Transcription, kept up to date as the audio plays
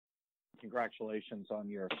congratulations on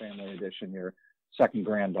your family addition, your second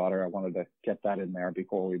granddaughter. I wanted to get that in there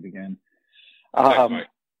before we begin. Thanks, Mike.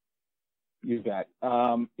 You bet.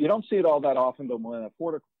 You don't see it all that often, but when a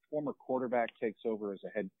former quarterback takes over as a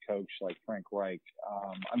head coach like Frank Reich,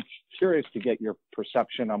 I'm curious to get your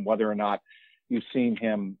perception on whether or not you've seen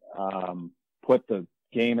him put the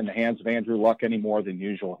game in the hands of Andrew Luck any more than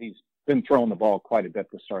usual. He's been throwing the ball quite a bit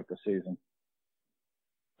to start the season.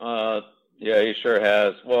 Yeah, he sure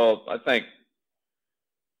has. Well, I think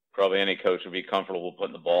probably any coach would be comfortable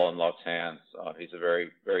putting the ball in Luck's hands. He's a very,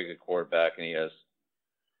 very good quarterback, and he has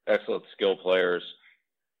excellent skill players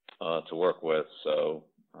to work with. So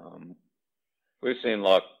we've seen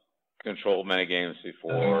Luck control many games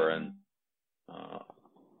before, and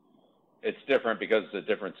it's different because it's a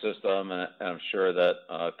different system, and I'm sure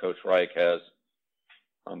that Coach Reich has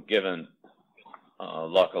given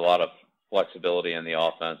Luck a lot of flexibility in the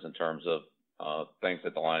offense in terms of things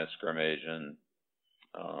at the line of scrimmage and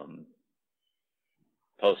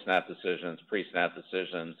post-snap decisions, pre-snap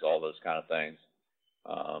decisions, all those kind of things.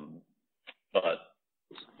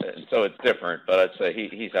 So it's different, but I'd say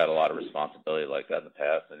he's had a lot of responsibility like that in the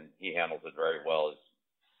past, and he handles it very well. He's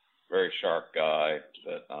a very sharp guy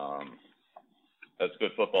that has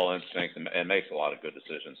good football instincts and makes a lot of good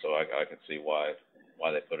decisions. So I can see why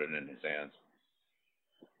they put it in his hands.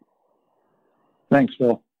 Thanks,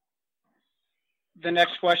 Phil. The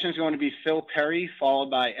next question is going to be Phil Perry,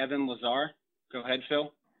 followed by Evan Lazar. Go ahead,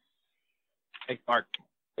 Phil. Hey, Mark.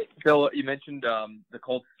 Phil, you mentioned the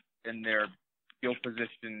Colts and their field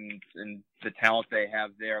positions and the talent they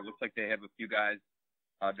have there. It looks like they have a few guys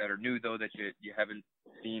that are new, though, that you haven't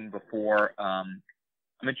seen before. I'm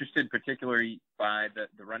interested particularly by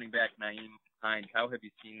the running back, Nyheim Hines. How have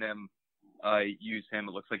you seen them use him?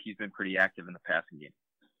 It looks like he's been pretty active in the passing game.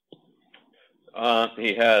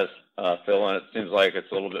 He has, Phil, and it seems like it's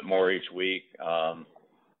a little bit more each week.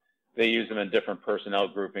 They use him in different personnel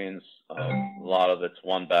groupings. A lot of it's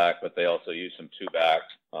one back, but they also use some two back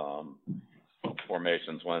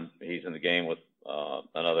formations when he's in the game with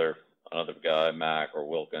another guy, Mack or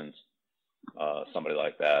Wilkins, somebody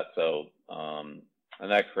like that. So, and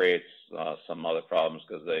that creates some other problems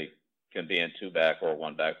because they can be in two back or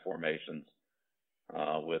one back formations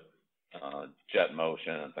with jet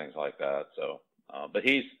motion and things like that. So, but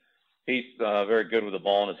he's very good with the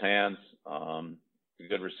ball in his hands. He's a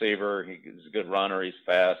good receiver. He's a good runner. He's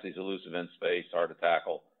fast. He's elusive in space, hard to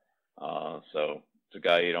tackle. So it's a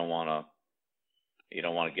guy you don't want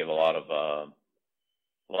to give a lot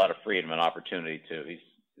of freedom and opportunity to. He's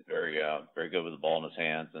very good with the ball in his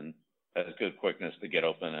hands and has good quickness to get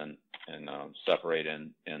open and separate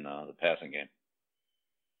in the passing game.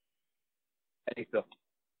 Thanks, Phil.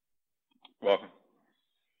 Welcome.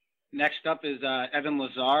 Next up is Evan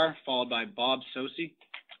Lazar, followed by Bob Socci.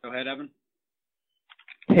 Go ahead, Evan.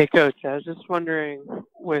 Hey, Coach. I was just wondering,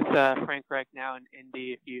 with Frank Reich now in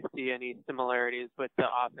Indy, if you see any similarities with the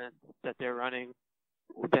offense that they're running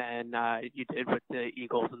than you did with the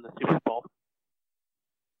Eagles in the Super Bowl.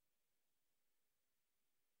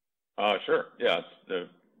 Sure. Yeah,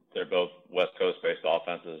 they're both West Coast-based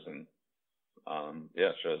offenses, and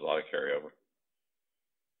yeah, sure, there's a lot of carryover.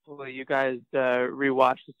 Will you guys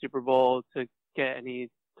rewatch the Super Bowl to get any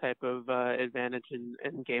type of advantage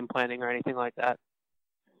in game planning or anything like that?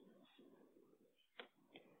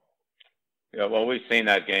 Yeah, well, we've seen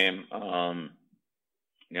that game.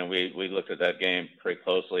 We looked at that game pretty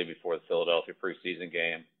closely before the Philadelphia preseason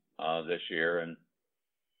game this year, and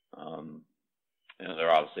there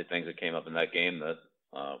are obviously things that came up in that game that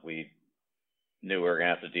we knew we were going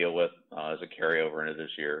to have to deal with as a carryover into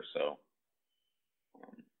this year. So,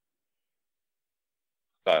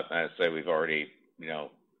 but I'd say we've already,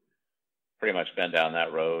 pretty much been down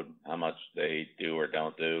that road. How much they do or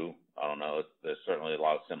don't do, I don't know. There's certainly a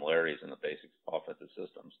lot of similarities in the basic offensive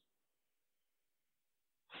systems.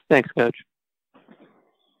 Thanks, Coach.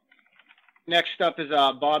 Next up is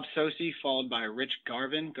Bob Socci, followed by Rich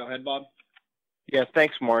Garvin. Go ahead, Bob. Yeah,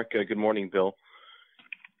 thanks, Mark. Good morning, Bill.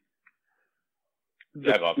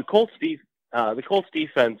 Bob. The Colts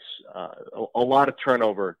defense, a lot of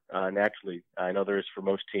turnover naturally. I know there is for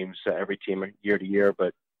most teams, every team year to year,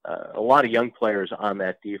 but a lot of young players on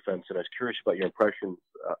that defense. And I was curious about your impressions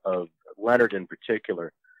of Leonard in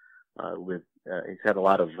particular. He's had a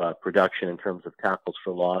lot of production in terms of tackles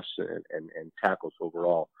for loss and tackles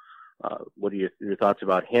overall. What are your thoughts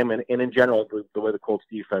about him and in general, the way the Colts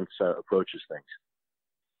defense approaches things?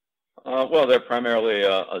 Well, they're primarily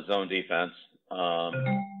a zone defense.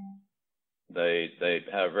 They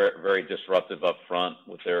have very, very disruptive up front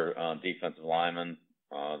with their defensive linemen.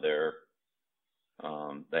 They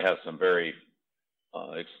have some very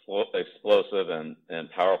explosive and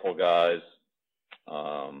powerful guys,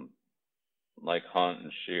 like Hunt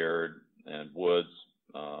and Sheard and Woods.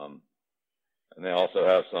 And they also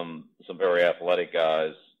have some very athletic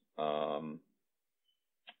guys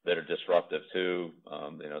that are disruptive too.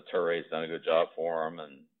 Ture's done a good job for them,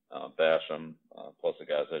 and Basham, plus the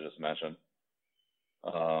guys I just mentioned.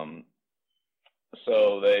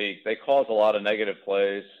 So they cause a lot of negative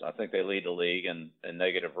plays. I think they lead the league in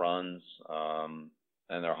negative runs, and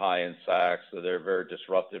they're high in sacks. So they're a very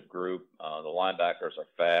disruptive group. The linebackers are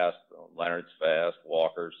fast. Leonard's fast.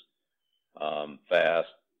 Walker's fast.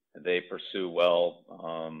 They pursue well,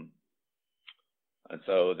 and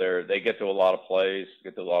so they get to a lot of plays,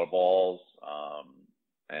 get to a lot of balls,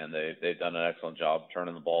 and they've done an excellent job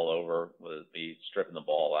turning the ball over, whether it be stripping the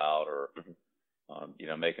ball out or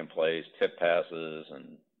making plays, tip passes,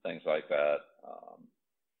 and things like that.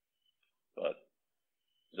 But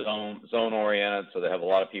zone oriented, so they have a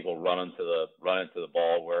lot of people run into the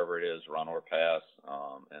ball wherever it is, run or pass,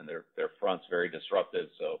 and their front's very disruptive.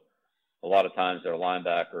 So a lot of times their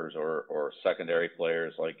linebackers or secondary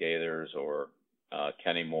players like Gaithers or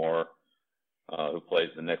Kenny Moore, who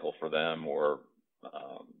plays the nickel for them, or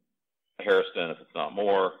Hairston, if it's not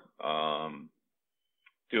Moore,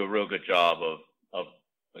 do a real good job of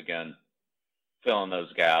again filling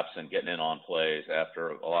those gaps and getting in on plays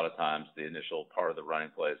after a lot of times the initial part of the running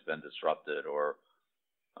play has been disrupted or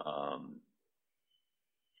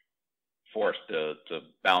forced to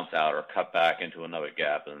bounce out or cut back into another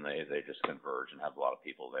gap, and they just converge and have a lot of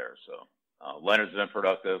people there. So Leonard's been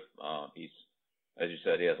productive. He's, as you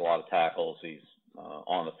said, he has a lot of tackles. He's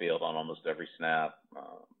on the field on almost every snap.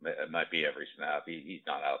 It might be every snap. He's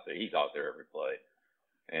not out there. He's out there every play.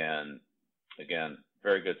 And again,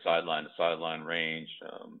 very good sideline to sideline range.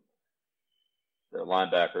 Their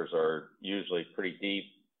linebackers are usually pretty deep,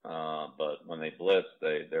 but when they blitz,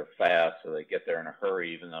 they're fast, so they get there in a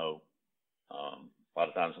hurry, even though a lot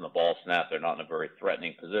of times when the ball snaps, they're not in a very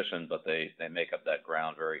threatening position, but they make up that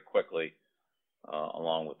ground very quickly,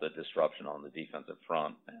 along with the disruption on the defensive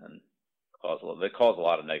front, and they cause a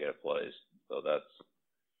lot of negative plays. So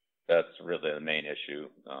that's really the main issue.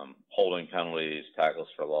 Holding penalties, tackles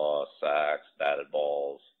for loss, sacks, batted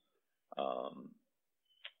balls,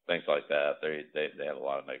 things like that. They have a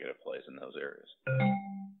lot of negative plays in those areas.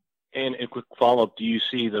 And a quick follow-up, do you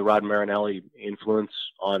see the Rod Marinelli influence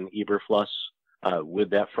on Eberflus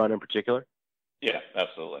with that front in particular? Yeah,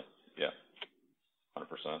 absolutely. Yeah,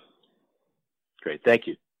 100%. Great, thank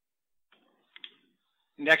you.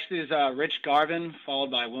 Next is Rich Garvin,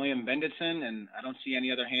 followed by William Benditson, and I don't see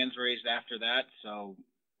any other hands raised after that, so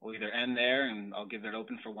we'll either end there, and I'll give it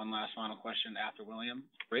open for one last final question after William.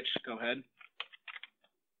 Rich, go ahead.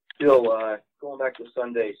 Bill, going back to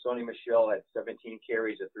Sunday, Sony Michel had 17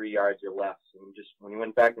 carries at 3 yards or less. And just when you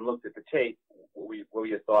went back and looked at the tape, what were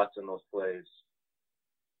your thoughts on those plays?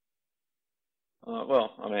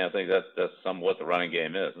 Well, I mean, I think that's somewhat the running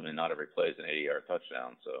game is. I mean, not every play is an 80-yard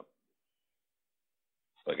touchdown, so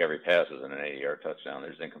like every pass is an 80-yard touchdown.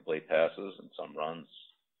 There's incomplete passes, and some runs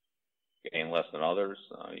gain less than others.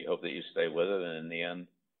 You hope that you stay with it, and in the end,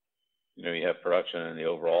 you have production in the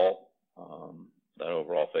overall that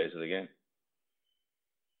overall phase of the game.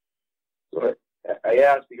 So I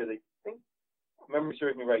asked because I think, if memory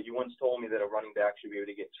serves me right, you once told me that a running back should be able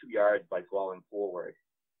to get 2 yards by falling forward.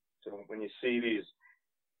 So when you see these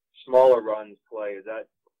smaller runs play, is that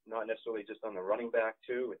not necessarily just on the running back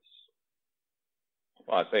too?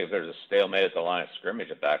 Well, I think if there's a stalemate at the line of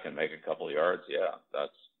scrimmage, a back can make a couple of yards. Yeah,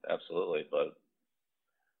 that's absolutely. But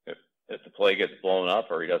if the play gets blown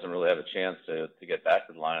up or he doesn't really have a chance to get back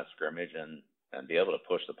to the line of scrimmage and be able to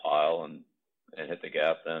push the pile and hit the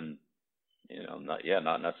gap, then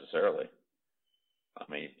not necessarily. I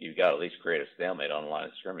mean, you've got to at least create a stalemate on the line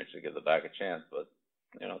of scrimmage to give the back a chance. But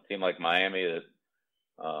a team like Miami that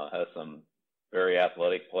has some very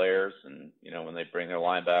athletic players, and when they bring their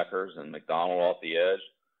linebackers and McDonald off the edge,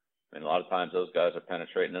 I mean, a lot of times those guys are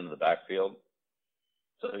penetrating into the backfield.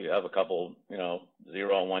 So you have a couple, 0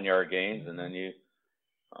 and 1 yard gains, and then you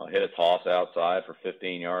hit a toss outside for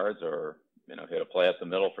 15 yards, or hit a play up the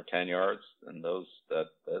middle for 10 yards, and that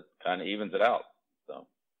kind of evens it out. So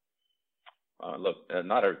look,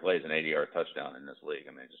 not every play is an 80-yard touchdown in this league.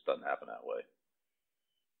 I mean, it just doesn't happen that way.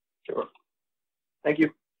 Sure. Thank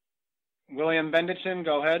you. William Benditson,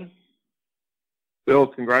 go ahead. Bill,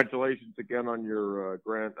 congratulations again on your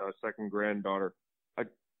second granddaughter. I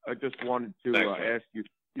just wanted to ask you,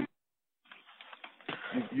 you've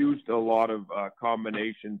used a lot of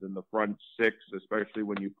combinations in the front six, especially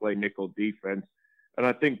when you play nickel defense. And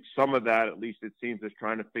I think some of that, at least it seems, is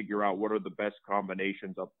trying to figure out what are the best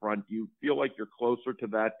combinations up front. Do you feel like you're closer to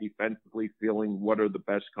that defensively, feeling what are the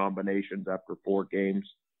best combinations after 4 games?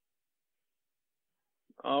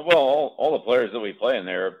 Well, all the players that we play in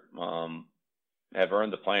there have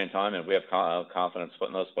earned the playing time, and we have confidence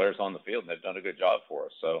putting those players on the field, and they've done a good job for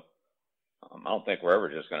us. So I don't think we're ever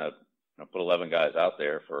just going to put 11 guys out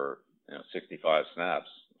there for 65 snaps.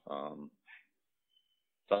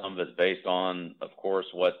 Some of it's based on, of course,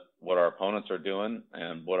 what our opponents are doing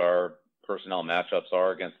and what our personnel matchups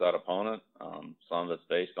are against that opponent. Some of it's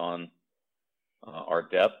based on our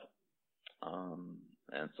depth,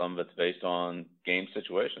 and some of it's based on game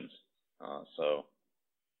situations. So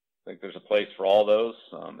I think there's a place for all those.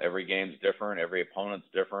 Every game's different. Every opponent's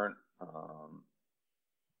different.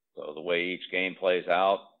 So the way each game plays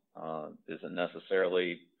out isn't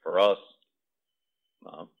necessarily for us.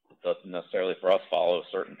 Doesn't necessarily for us follow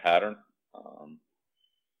a certain pattern.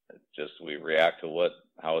 It's just we react to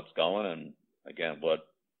how it's going, and again what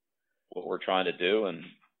we're trying to do and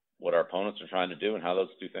what our opponents are trying to do, and how those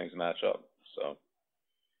two things match up. So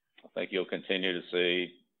I think you'll continue to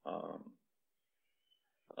see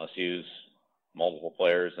us use multiple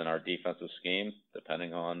players in our defensive scheme,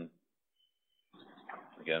 depending on,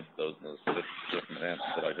 again, those different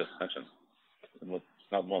answers that I just mentioned.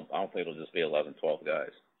 I don't think it'll just be 11, 12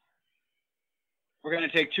 guys. We're going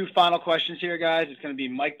to take 2 final questions here, guys. It's going to be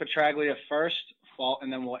Mike Petraglia first,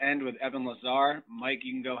 and then we'll end with Evan Lazar. Mike,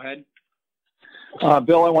 you can go ahead.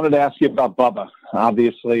 Bill, I wanted to ask you about Bubba.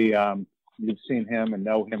 Obviously, you've seen him and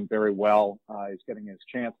know him very well. He's getting his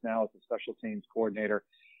chance now as a special teams coordinator.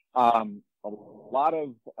 A lot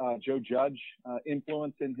of Joe Judge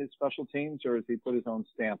influence in his special teams, or has he put his own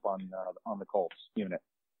stamp on the Colts unit?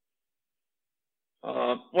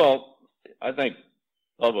 Well, I think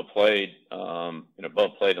Bubba played.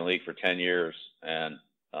 Bubba played in the league for 10 years, and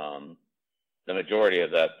the majority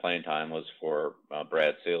of that playing time was for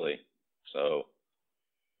Brad Seeley. So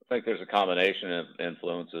I think there's a combination of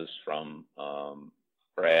influences from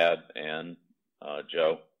Brad and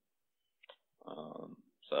Joe.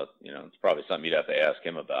 So, it's probably something you'd have to ask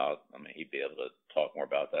him about. I mean, he'd be able to talk more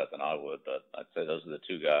about that than I would, but I'd say those are the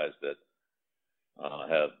 2 guys that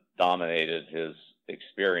have dominated his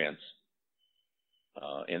experience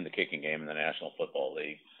in the kicking game in the National Football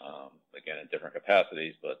League. Again, in different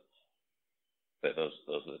capacities, but those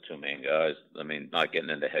are the 2 main guys. I mean, not getting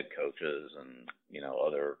into head coaches and,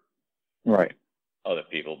 other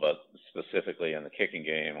people, but specifically in the kicking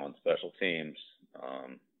game on special teams,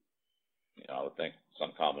 I would think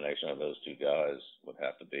some combination of those 2 guys would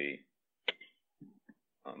have to be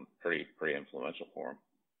pretty influential for him.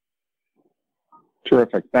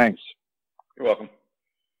 Terrific. Thanks. You're welcome.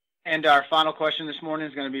 And our final question this morning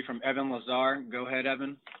is going to be from Evan Lazar. Go ahead,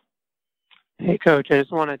 Evan. Hey, Coach. I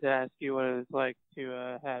just wanted to ask you what it was like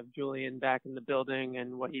to have Julian back in the building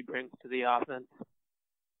and what he brings to the offense.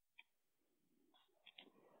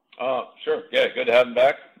 Sure. Yeah, good to have him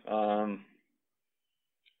back.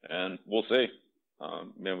 And we'll see.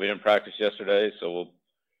 We didn't practice yesterday, so we'll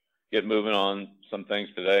get moving on some things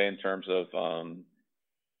today in terms of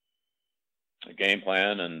a game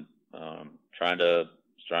plan and trying to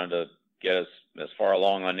get us as far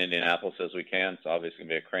along on Indianapolis as we can. It's obviously going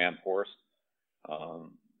to be a cramped course.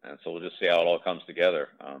 And so we'll just see how it all comes together.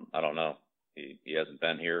 I don't know. He hasn't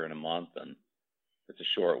been here in a month, and it's a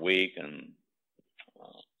short week, and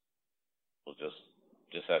we'll just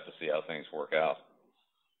have to see how things work out.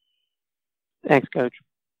 Thanks, Coach.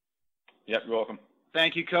 Yep, you're welcome.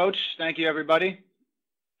 Thank you, Coach. Thank you, everybody.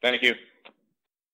 Thank you.